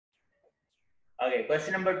Okay,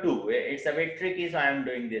 question number 2. It's a bit tricky, so I'm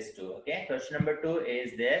doing this too. Okay, question number 2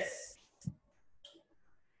 is this: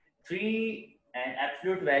 3 and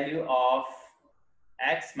absolute value of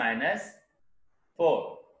x minus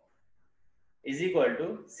 4 is equal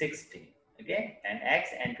to 16. Okay, and x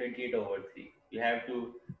and 28 over 3. You have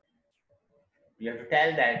to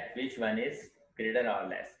tell that which one is greater or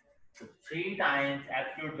less. So 3 times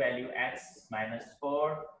absolute value x minus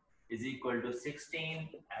 4 is equal to 16.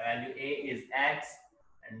 Value A is x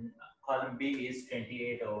and column B is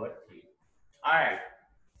 28 over 3. All right.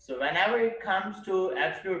 So whenever it comes to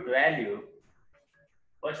absolute value,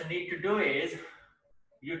 what you need to do is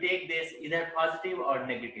you take this either positive or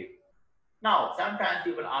negative. Now, sometimes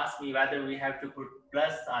people ask me whether we have to put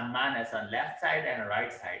plus and minus on left side and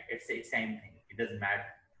right side. It's the same thing. It doesn't matter.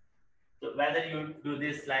 So whether you do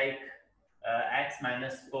this like x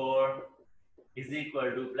minus 4 is equal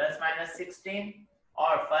to plus minus 16,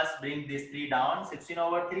 or first bring this 3 down, 16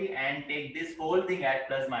 over 3, and take this whole thing at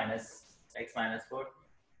plus minus x minus 4,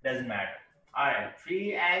 doesn't matter. All right,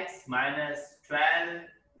 3x minus 12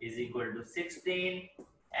 is equal to 16,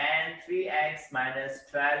 and 3x minus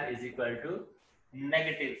 12 is equal to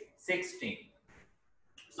negative 16.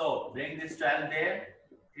 So bring this 12 there.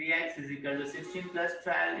 3x is equal to 16 plus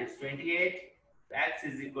 12 is 28. X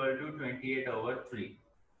is equal to 28 over 3.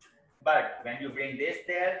 But when you bring this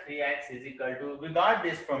there, 3x is equal to, we got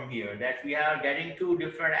this from here, that we are getting two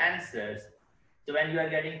different answers. So when you are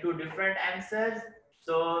getting two different answers,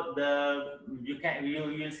 so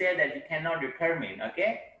you'll say that you cannot determine.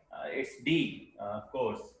 Okay, it's D, of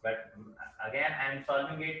course. But again, I'm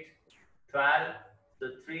solving it. 12. So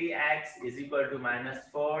 3x is equal to minus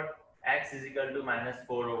 4. X is equal to minus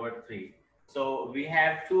 4 over 3. So we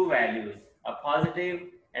have two values, a positive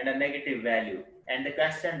and a negative value. And the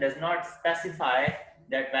question does not specify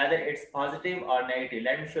that whether it's positive or negative.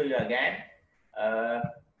 Let me show you again.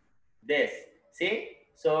 This. See?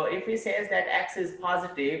 So if he says that x is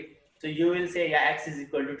positive, so you will say, yeah, x is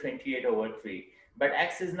equal to 28 over 3. But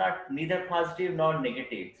x is not neither positive nor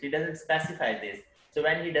negative. So he doesn't specify this. So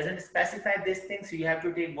when he doesn't specify this thing, so you have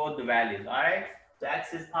to take both the values. All right? So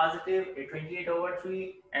x is positive, 28 over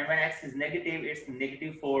 3, and when x is negative, it's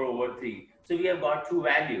negative 4 over 3. So we have got two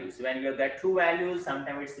values. When you have got two values,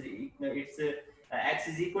 sometimes it's x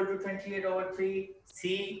is equal to 28 over 3,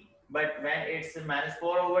 C, but when it's minus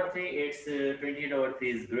 4 over 3, it's 28 over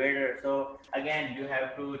 3 is greater. So again, you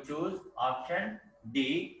have to choose option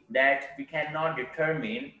D, that we cannot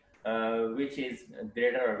determine which is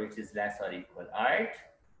greater or which is less or equal. All right.